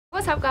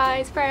What's up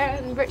guys, Freya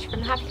and Rich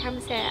from Happi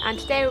Camper Sam, and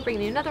today we're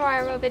bringing you another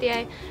IRL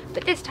video,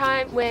 but this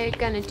time we're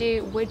going to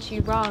do Would You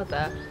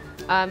Rather.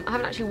 I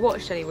haven't actually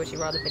watched any Would You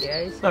Rather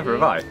videos. Never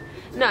have I.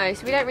 No,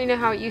 so we don't really know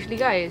how it usually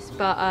goes,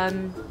 but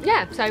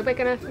yeah, so we're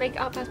going to make it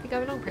up as we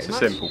go along pretty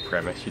much. It's a simple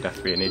premise, you'd have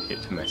to be an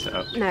idiot to mess it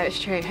up. No,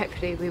 it's true,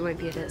 hopefully we won't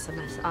be idiots and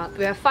mess it up.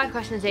 We have 5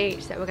 questions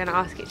each that we're going to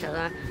ask each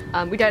other.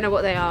 We don't know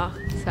what they are,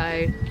 so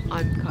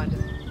I'm kind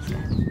of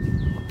scared.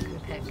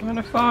 Kind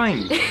of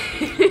fine.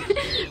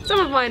 Some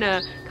of mine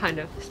are kind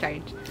of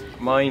strange.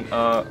 Mine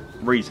are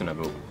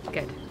reasonable.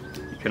 Good.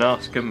 You can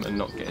ask them and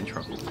not get in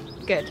trouble.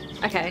 Good.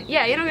 Okay.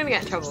 Yeah, you're not going to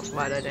get in trouble for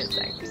mine, I don't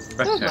think.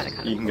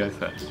 Okay, you can go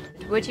first.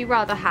 Would you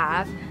rather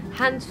have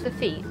hands for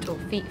feet or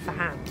feet for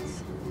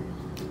hands?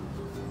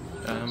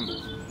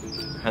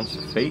 Hands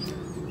for feet,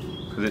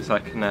 because it's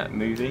like in that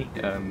movie,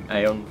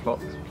 Aeon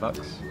Flux,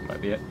 might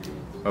be it.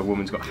 Where a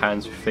woman's got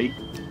hands for feet.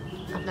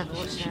 I've never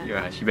watched it.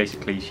 Yeah,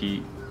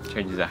 she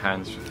changes her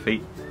hands for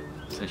feet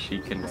so she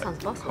can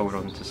hold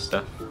on to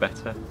stuff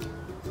better.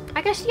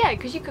 I guess, yeah,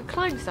 because you could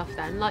climb stuff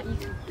then, like you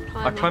could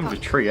climb. I climbed a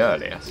tree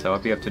earlier, so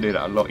I'd be able to do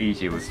that a lot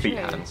easier with feet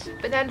hands.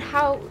 But then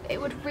it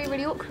would be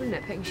really awkward, wouldn't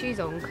it, putting shoes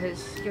on,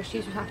 because your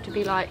shoes would have to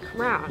be like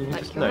round,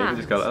 like your hands. No, you can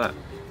just go like that.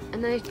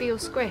 And then they'd be all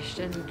squished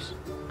and,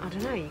 I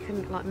don't know, you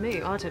couldn't like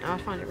move. I don't know,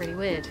 I'd find it really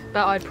weird.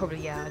 But I'd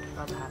probably, yeah, I'd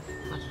rather have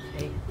hands for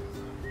feet.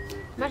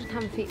 Imagine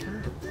having feet for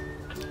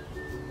hands.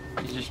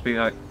 You'd just be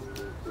like...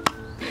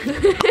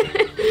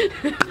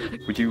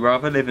 Would you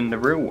rather live in the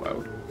real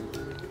world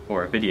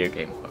or a video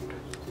game world?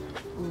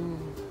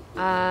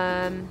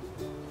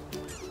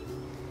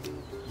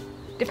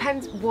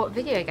 Depends what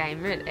video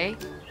game, really.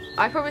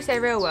 I'd probably say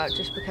real world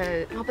just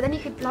because. Oh, but then you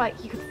could fly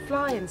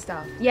and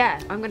stuff. Yeah,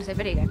 I'm gonna say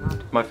video game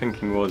world. My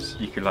thinking was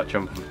you could like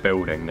jump off a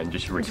building and then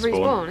just respawn.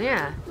 Respawn,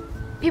 yeah.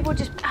 People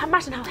just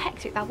imagine how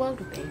hectic that world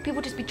would be. People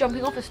would just be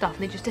jumping off of stuff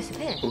and they just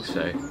disappear.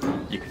 Also,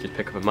 you could just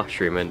pick up a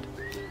mushroom and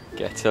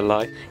get to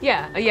life.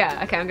 Yeah.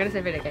 Okay, I'm gonna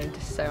say video game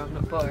just so I'm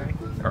not boring.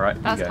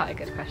 Alright, that's quite a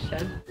good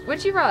question.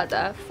 Would you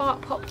rather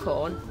fart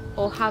popcorn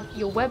or have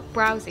your web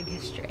browsing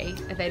history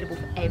available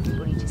for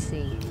everybody to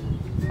see?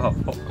 Fart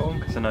popcorn,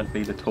 because then I'd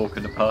be the talk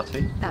of the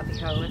party. That'd be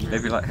cool, wouldn't it?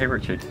 They'd be like, hey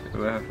Richard,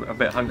 we're a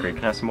bit hungry,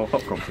 can I have some more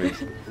popcorn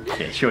please?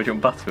 Yeah, sure, do you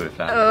want butter with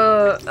that?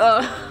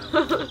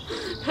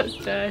 That's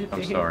dirty.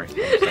 I'm sorry.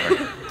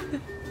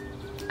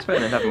 It's better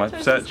than having my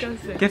search.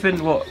 Disgusting.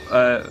 Given what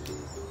the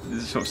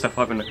sort of stuff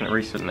I've been looking at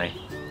recently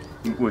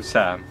with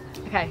Sam.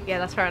 Okay, yeah,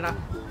 that's fair enough.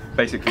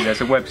 Basically,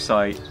 there's a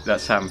website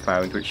that Sam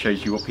found which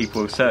shows you what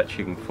people are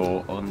searching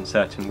for on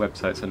certain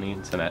websites on the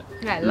internet.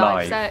 Yeah,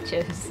 live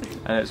searches.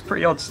 And it's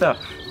pretty odd stuff.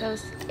 There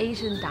was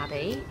Asian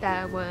Daddy,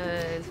 there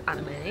was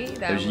anime,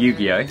 there was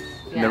Yu-Gi-Oh, yeah.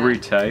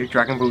 Naruto,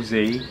 Dragon Ball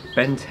Z,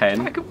 Ben 10,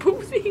 Dragon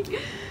Ball Z.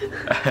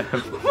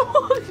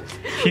 What?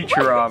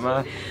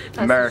 Futurama,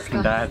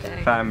 American Dad,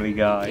 Family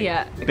Guy.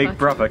 Yeah. Big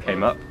Brother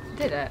came up.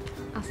 Did it?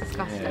 That's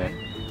disgusting.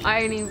 Yeah.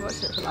 I only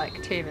watched it for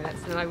like 2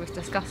 minutes and I was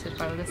disgusted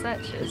by all the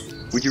searches.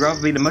 Would you rather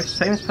be the most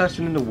famous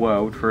person in the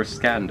world for a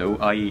scandal,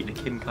 i.e. the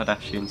Kim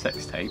Kardashian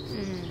sex tape,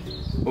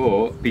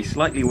 or be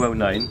slightly well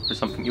known for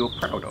something you're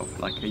proud of,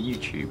 like a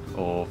YouTube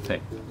or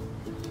thing?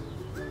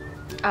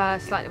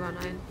 Slightly well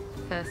known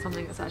for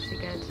something that's actually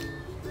good.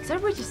 Because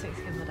everybody just thinks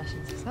Kim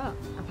Kardashian's what's up,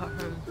 apart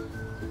from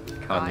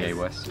Kanye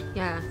West.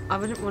 Yeah, I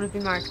wouldn't want to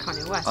be married to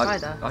Kanye West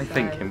either. I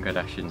think Kim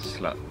Kardashian's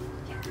slut.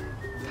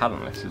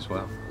 Talentless as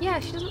well. Yeah,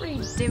 she doesn't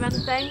really do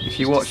anything. If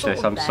you watch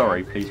this, I'm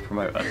sorry, please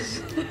promote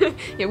us.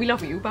 Yeah, we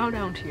love you, bow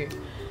down to you.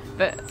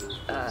 But,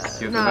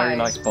 you have a very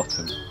nice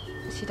bottom.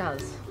 She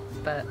does,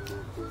 but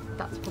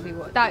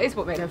that is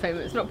what made her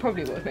famous. Not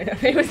probably what made her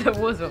famous, that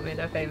was what made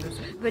her famous.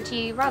 Would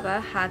you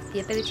rather have the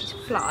ability to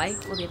fly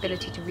or the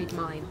ability to read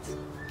minds?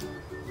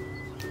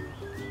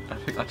 I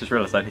think I just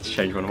realised I need to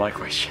change one of my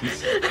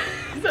questions.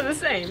 Is that the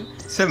same?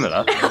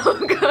 Similar.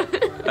 Oh god.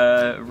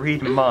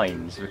 Read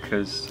minds,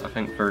 because I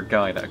think for a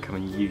guy that would come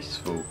in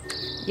useful.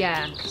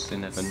 Yeah. Because they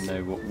never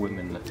know what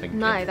women are thinking.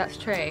 No, that's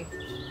true.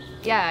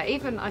 Yeah,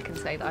 even I can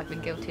say that I've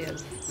been guilty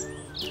of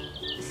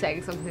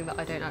saying something that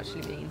I don't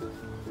actually mean.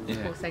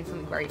 Yeah. Or saying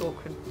something very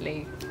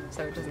awkwardly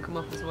so it doesn't come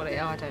off as what it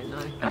is. I don't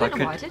know. I don't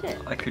know why I did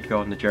it. I could go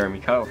on the Jeremy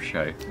Kyle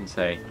show and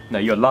say, no,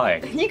 you're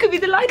lying. You could be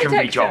the lie detector. I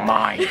can read your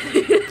mind.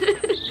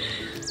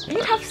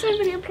 You'd have so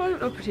many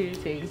employment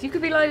opportunities. You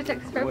could be lie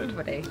detectors for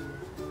everybody.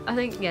 I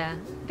think, yeah.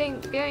 I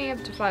think being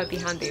able to fly would be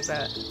handy,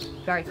 but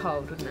very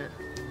cold, wouldn't it?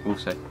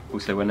 Also,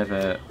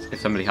 if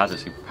somebody has a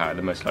superpower,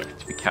 they're most likely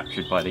to be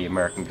captured by the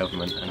American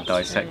government and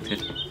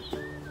dissected.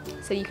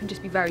 So you can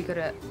just be very good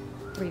at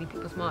reading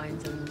people's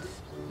minds and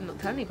not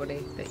tell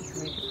anybody that you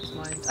can read people's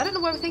minds. I don't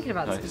know why we're thinking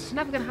about this, because it's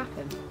never going to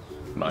happen.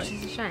 Might. Which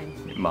is a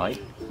shame. It might.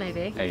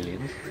 Maybe.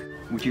 Aliens.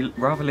 Would you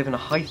rather live in a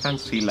high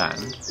fantasy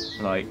land,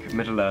 like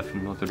Middle-earth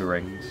and Lord of the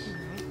Rings,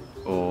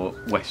 or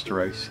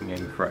Westeros in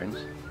Game of Thrones,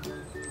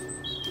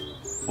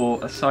 or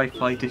a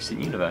sci-fi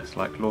distant universe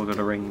like Lord of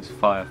the Rings,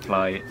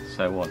 Firefly,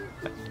 so on?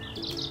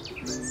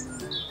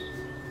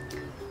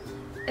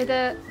 It's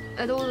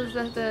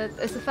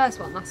the first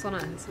one, that's on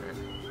Earth, isn't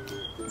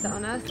it? Is that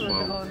on Earth or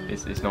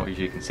is it on... It's not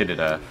usually considered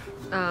Earth.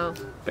 Oh.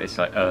 But it's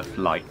like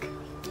Earth-like.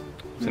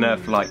 It's an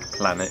Earth-like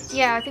planet.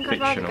 Yeah, I think I'd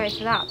rather fictional. go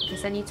for that,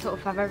 because then you'd sort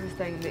of have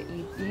everything that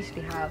you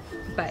usually have,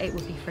 but it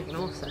would be freaking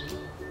awesome.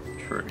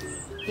 True.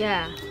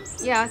 Yeah.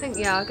 Yeah, I think,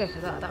 I'll go for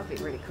that. That would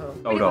be really cool.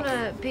 Hold you off.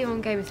 want to be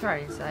on Game of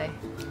Thrones, though?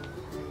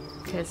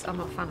 Because I'm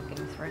not a fan of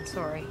Game of Thrones,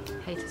 sorry.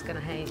 Haters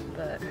gonna hate,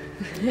 but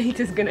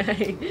haters gonna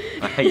hate.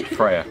 I hate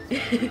Freya.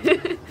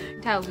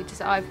 Tell,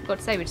 I've got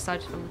to say, we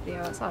decided to film the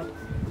video outside.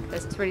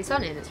 Because it's really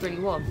sunny and it's really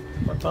warm.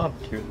 My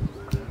barbecue.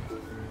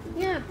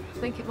 Yeah, I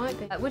think it might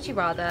be. Would you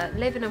rather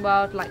live in a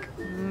world like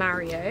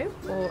Mario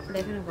or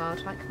live in a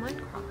world like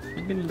Minecraft?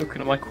 You've been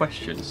looking at my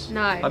questions.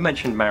 No. I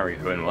mentioned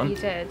Mario in one. You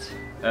did.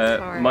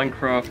 Sorry.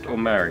 Minecraft or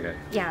Mario?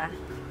 Yeah.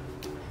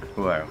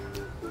 Wow.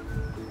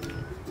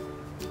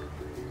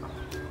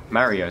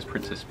 Mario's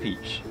Princess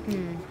Peach.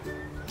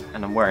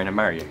 And I'm wearing a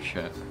Mario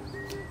shirt.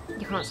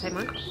 You can't say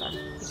Minecraft then.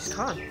 You just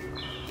can't.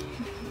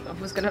 I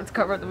was gonna have to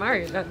cover up the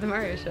Mario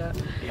shirt.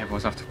 Yeah, but I'll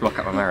have to block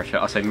out my Mario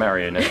shirt. I'll say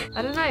Mario now.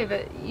 I don't know,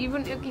 but you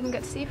wouldn't even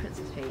get to see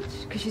Princess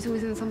Peach because she's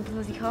always in some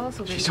bloody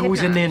castle. She's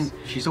always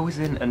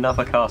in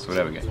another castle.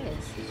 There we go. It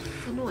is.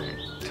 It's annoying.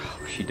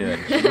 What's she doing?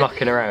 She's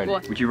mucking around.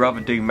 What? Would you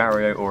rather do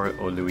Mario or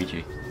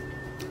Luigi?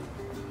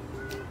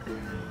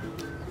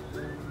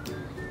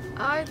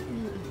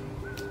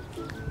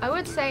 I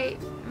would say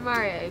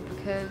Mario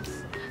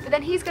because, but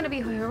then he's going to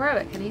be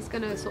heroic and he's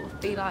going to sort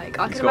of be like,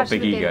 I He's can got a imagine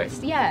big him ego.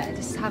 being, yeah,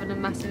 just having a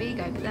massive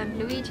ego. But then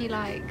Luigi,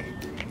 like,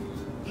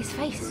 his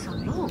face is so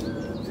long.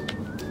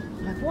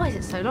 Like, why is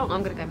it so long?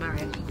 I'm going to go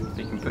Mario.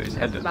 He can put his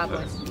head in Bad the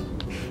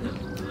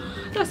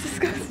boys. That's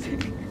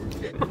disgusting.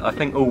 I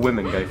think all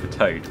women go for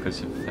Toad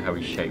because of how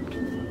he's shaped.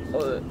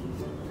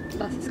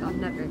 That's disgusting. I've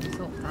never even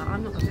thought of that.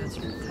 I'm not going to be able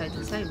to treat Toad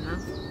the same now.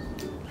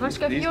 Can I just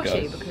go for These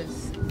Yoshi guys.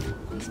 because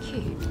he's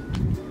cute?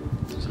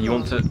 So you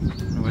want to?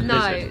 No,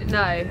 I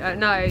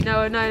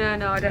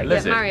don't.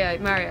 Lizard. Yeah,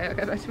 Mario. I'll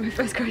go back to my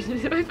first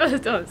question. My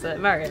first answer,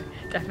 Mario,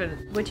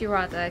 definitely. Would you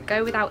rather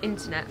go without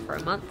internet for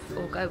a month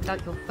or go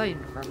without your phone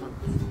for a month?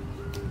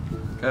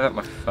 Go without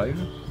my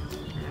phone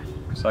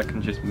because I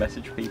can just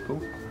message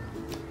people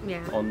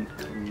Yeah. on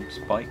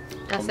Spike.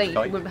 That's on so you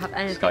Skype. wouldn't have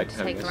anything Skype, to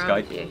take yeah, around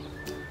Skype. with you.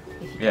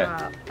 If you go Yeah.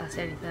 out, that's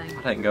the only thing.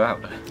 I don't go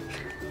out there.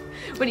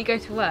 When you go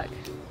to work,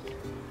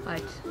 I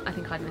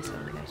think I'd miss it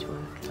when I go to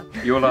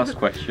work. Your last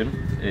question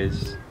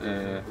is,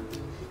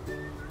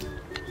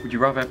 would you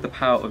rather have the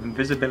power of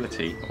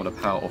invisibility or the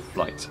power of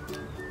flight?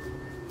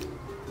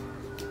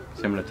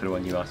 Similar to the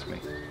one you asked me.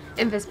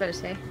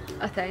 Invisibility,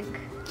 I think,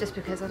 just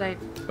because I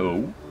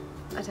don't.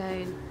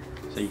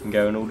 So you can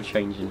go in all the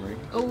changing rooms.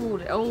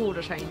 All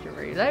the changing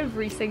rooms,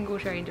 every single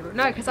changing room.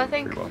 No, because I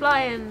think Everyone.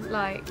 flying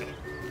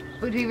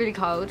would be really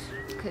cold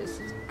because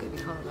it's gonna be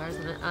cold there,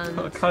 isn't it? And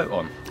Put a coat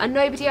on.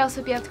 nobody else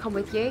would be able to come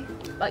with you.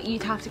 Like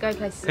you'd have to go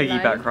places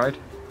Piggyback alone. ride.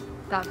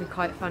 That'd be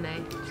quite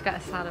funny. Just get a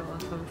saddle or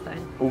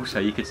something. Also,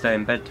 you could stay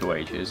in bed till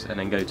ages and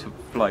then go to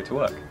fly to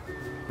work.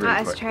 Really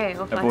That is quick.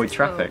 true. Or fly Avoid to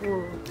school. traffic.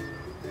 Ooh.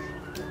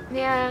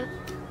 Yeah,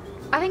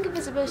 I think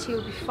invisibility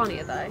would be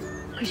funnier though,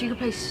 because you could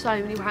play so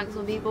many pranks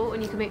on people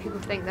and you could make people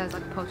think there's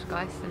like a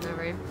poltergeist in their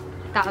room.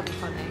 That would be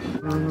funny.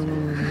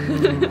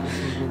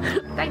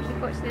 Thank you for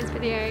watching this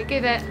video.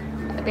 Give it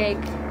a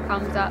big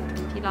thumbs up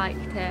if you liked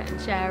it,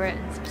 and share it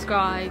and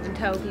subscribe and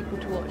tell people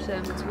to watch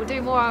them, because we'll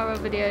do more of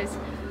our videos.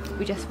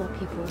 We just want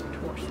people to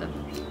watch them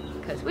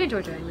because we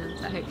enjoy doing them,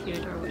 so I hope you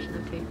enjoy watching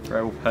them too.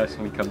 I will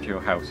personally come to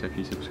your house if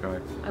you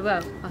subscribe. I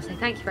will. I'll say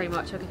thank you very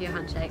much, I'll give you a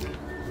handshake,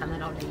 and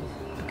then I'll leave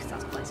because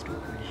that's quite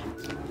stalkerish.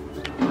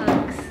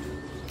 Thanks.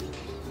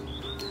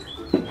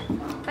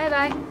 Bye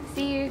bye.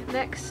 See you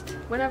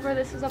whenever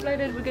this is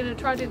uploaded. We're going to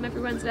try and do them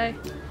every Wednesday,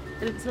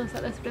 and if it's nice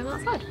like this, we'll do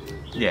them outside.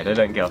 Yeah, they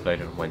don't get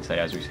uploaded on Wednesday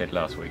as we said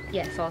last week.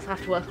 Yeah, so I'll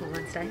have to work on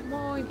Wednesday.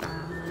 My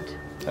bad.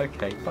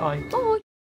 Okay, bye. Bye.